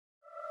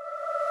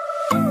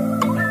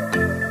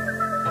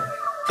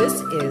This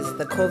is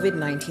the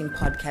Covid-19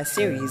 podcast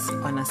series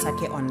on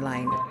Asake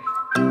Online,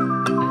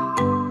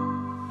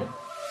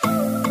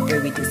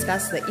 where we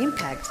discuss the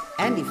impact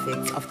and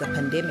effects of the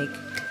pandemic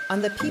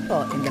on the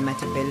people in the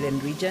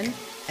Matabeleland region,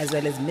 as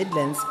well as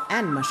Midlands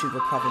and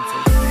Mashugo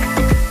provinces.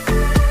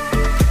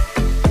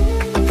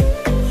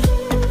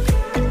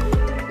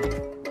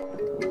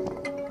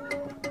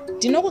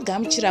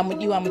 Ndinokugamuchira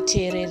mudiwa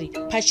muteereri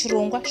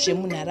pachirongwa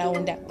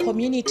zvemunharaunda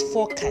community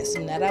focus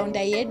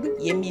munharaunda yedu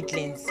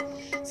yeMidlands.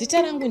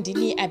 Zita rangu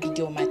ndini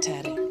Abigail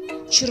Matare.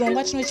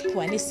 Chirongwa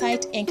tinochipiwa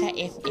nesite Anchor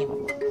FM.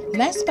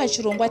 Nhasi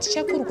pachirongwa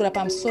tichakurukura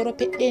pamusoro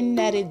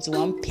pedenda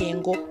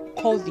reDzihwamupengo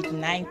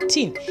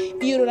Covid-19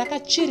 iro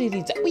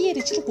rakatsviriridza uye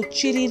richiri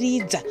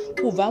kutsviriridza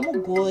kubva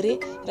mugore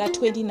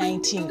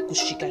ra2019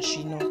 kusvika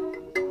zvino.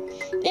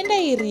 Denda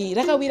iri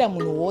rakawira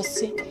munhu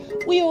wose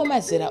uyewo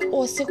mazera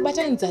ose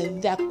kubatanidza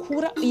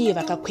vakura uye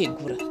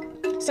vakakwegura.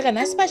 Saka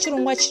nhasi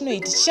pachirongwa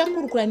chinoiti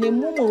tichakurukura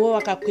nemumwe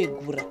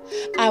wevakakwegura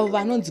avo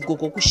vanonzi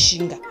gogo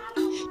kushinga.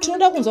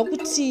 Tinoda kunzwa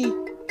kuti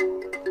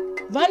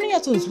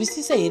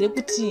vanonyatsonzwisisa here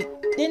kuti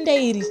denda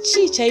iri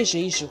chii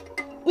chaizvoizvo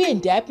uye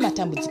ndeapi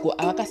matambudziko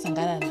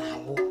avakasangana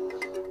nawo.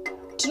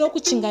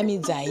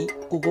 Tinokuchingamidzai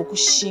gogo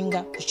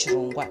kushinga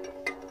kuchirongwa.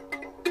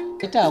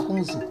 Ita hako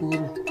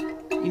muzukuru,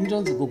 ini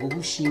ndonzi gogo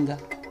kushinga.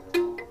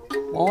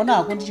 Waona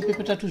hako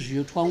ndichipepeta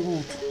tuzviyo twangu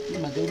utu,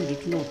 imagari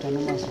ndetuna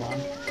utano mazuva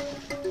ano.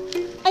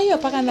 Aiyo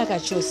pakanaka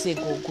chose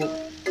gogo.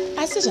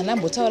 Asi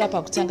zvanambotaura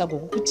pakutanga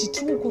gogo kuti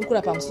tiri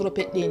kukurukura pamusoro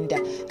pedenda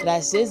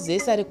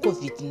razezesa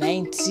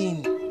reCovid-19.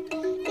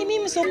 Imi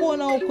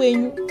musokuonawo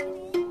kwenyu,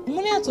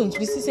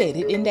 munyatsonzwisisa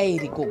here denda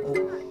iri gogo?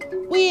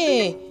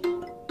 Uye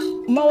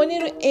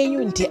maonero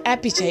enyu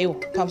ndeapi chaiwo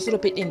pamusoro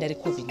pedenda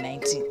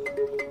reCovid-19?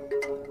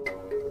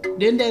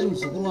 Denda iri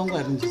muzukuru wangu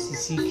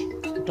harinzwisisiki,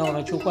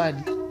 kutaura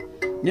chokwadi.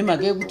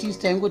 Nemhaka yekuti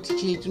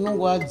taingoti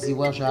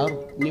tinongowadziwa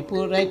zvaro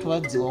nepo raitwa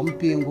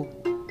Dzihwamupengo.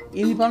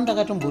 Ini pano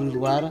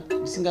ndakatomborirwara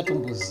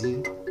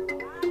ndisingatombozivi,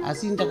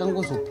 asi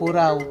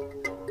ndakangozoporawo.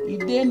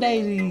 Idenda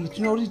iri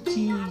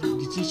tinoriti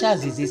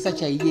ndichazezesa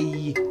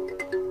chaiye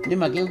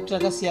nemhaka yekuti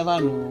takasiya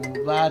vanhu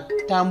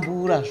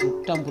vatambura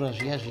zvokutambura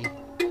zviya zviya.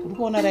 Uri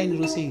kuona raini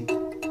rose iri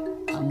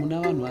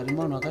hamuna vanhu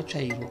varimo, vanhu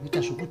vakatsvairwa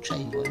kuita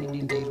zvokutsvairwa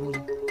nedenda irori,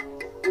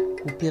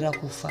 kupera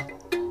kufa.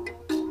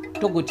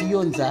 Togoti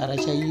iyo nzara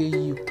chaiyo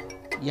iyo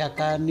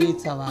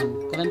yakanetsa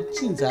vanhu. Kana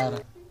ndichinzara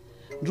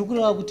ndiri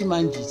kureva kuti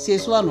manje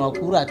sesu vanhu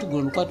vakuru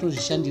hatigoni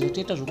kwatinozvishandira,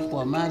 toita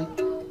zvokupuwa mari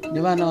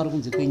nevana vari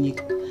kunze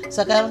kwenyika.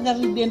 Saka ranga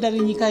riri denda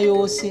renyika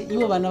yose,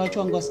 ivo vana vacho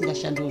vanga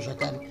vasingashandiwo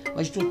zvakare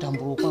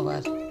vachitotamburawo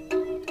kwavari.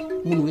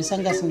 Munhu wese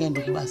anga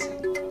asingaende kubasa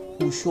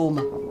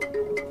ushoma.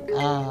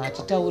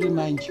 Hatitauri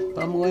manje,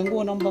 pamwe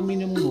waingoona mumba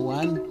muine munhu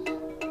 1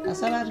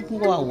 asara ari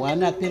kungova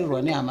 1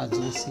 apererwa nehama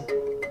dzose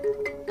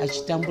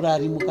achitambura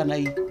arimo,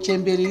 kana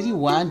chembere iri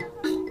 1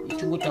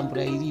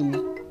 ichingotambura irimo.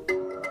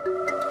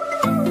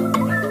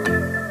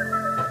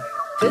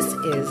 This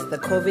is the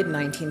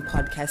Covid-19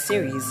 podcast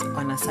series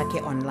on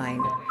Asake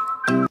Online.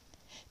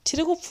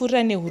 Tiri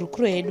kupfuurira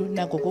nehurukuro yedu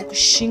nagogo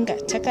kushinga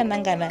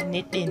takanangana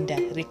nedenda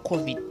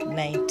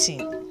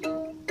reCovid-19.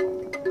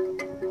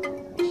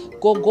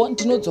 Gogo,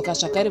 ndinodzoka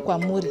zvakare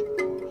kwamuri.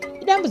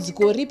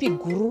 Idambudziko ripi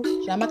guru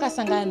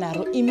ramakasangana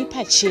naro imi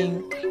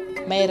pachenyu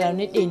maererano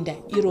nedenda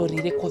irori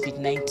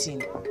reCovid-19?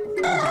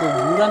 Dambudziko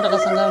guru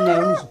randakasangana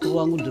nayo muzukuru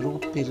wangu ndiri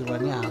kupererwa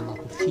nehama,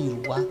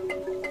 kufirwa,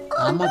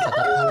 hama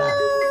dzakaparara.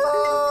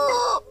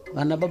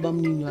 Vana baba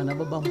munini, vana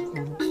baba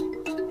mukuru,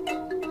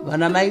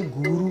 vana mai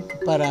guru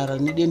kuparara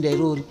nedenda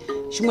irori.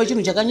 Chimwe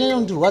chinhu chakanyanya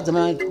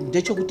kundirwadza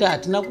ndechekuti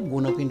hatina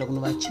kugona kuenda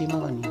kunovachema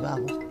vanhu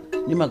ivavo,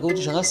 nemhaka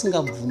yekuti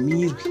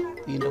zvakasingabvumirwi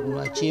kuenda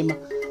kunovachema.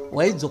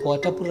 Waidzoka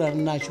watapurira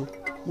nacho,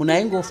 munhu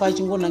aingofa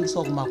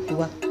achingonangiswa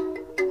kumakuva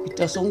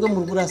kuita songe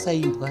muri kurasa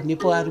imbwa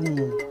nepo ari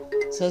munhu.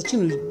 Saka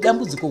chinhu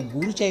dambudziko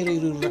guru chairo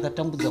iroro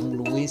rakatambudza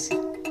munhu wese.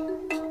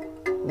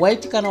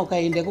 Waiti kana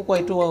ukaenda ikoko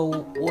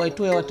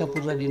waitouya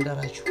watapurira denda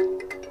racho.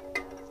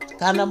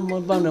 Kana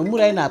vanhu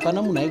vemuraini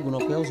hapana munhu aigona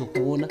kuuya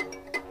kuzokuona.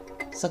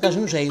 Saka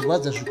zvinhu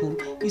zvairwadza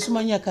zvikuru. Isu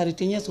manyakare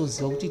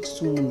tanyatsoziva kuti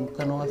tisu munhu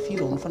kana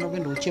wafira unofanira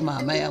kuenda kuchema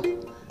hama yako,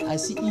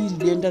 asi iri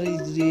denda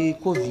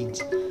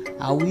reCovid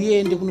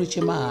hauende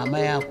kunochema hama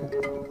yako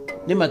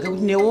nemhaka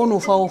yekuti newe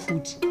unofawo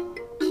futi.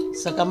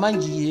 Saka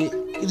manje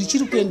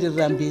richiri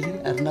kuenderera mberi,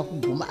 harina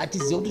kuguma,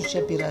 hatiziva kuti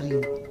zvichapera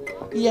rini.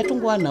 Iyi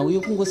yatongova nhau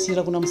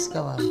yekungosiyira kuna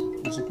musika vanhu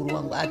muzukuru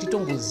wangu,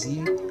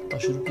 hatitombozivi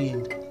kwazviri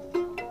kuenda.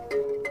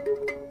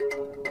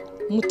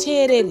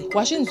 Muteereri,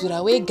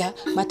 wazvinzwira wega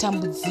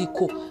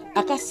matambudziko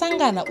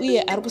akasangana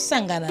uye ari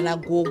kusangana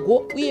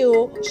nagogo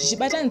uyewo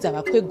zvichibatanidza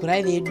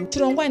vakwegura vedu.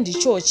 Chirongwa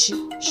ndichochi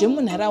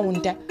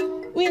zvemunharaunda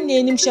uye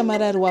neni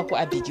mushamarari wako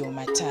Abigail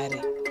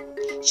Matare.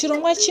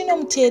 Chirongwa chino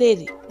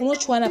muteereri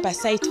unochiwana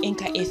pasite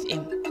Anchor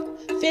FM,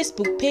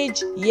 Facebook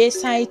page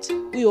yesite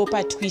uyewo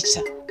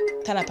paTwitter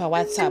kana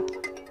paWhatsApp.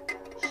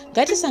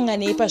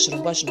 Ngatisanganei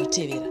pazvirongwa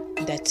zvinotevera.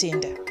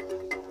 Ndatenda.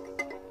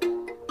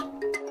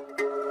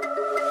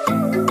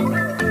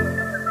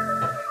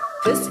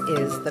 This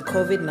is the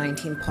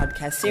Covid-19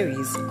 podcast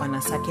series on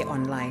Asake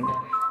Online,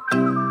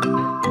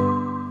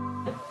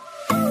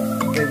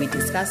 where we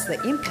discuss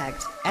the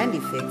impact and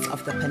effects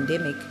of the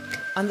pandemic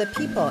on the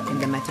people in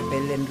the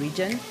Matabeleland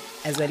region,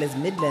 as well as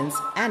Midlands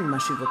and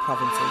Mashugo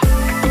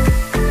provinces.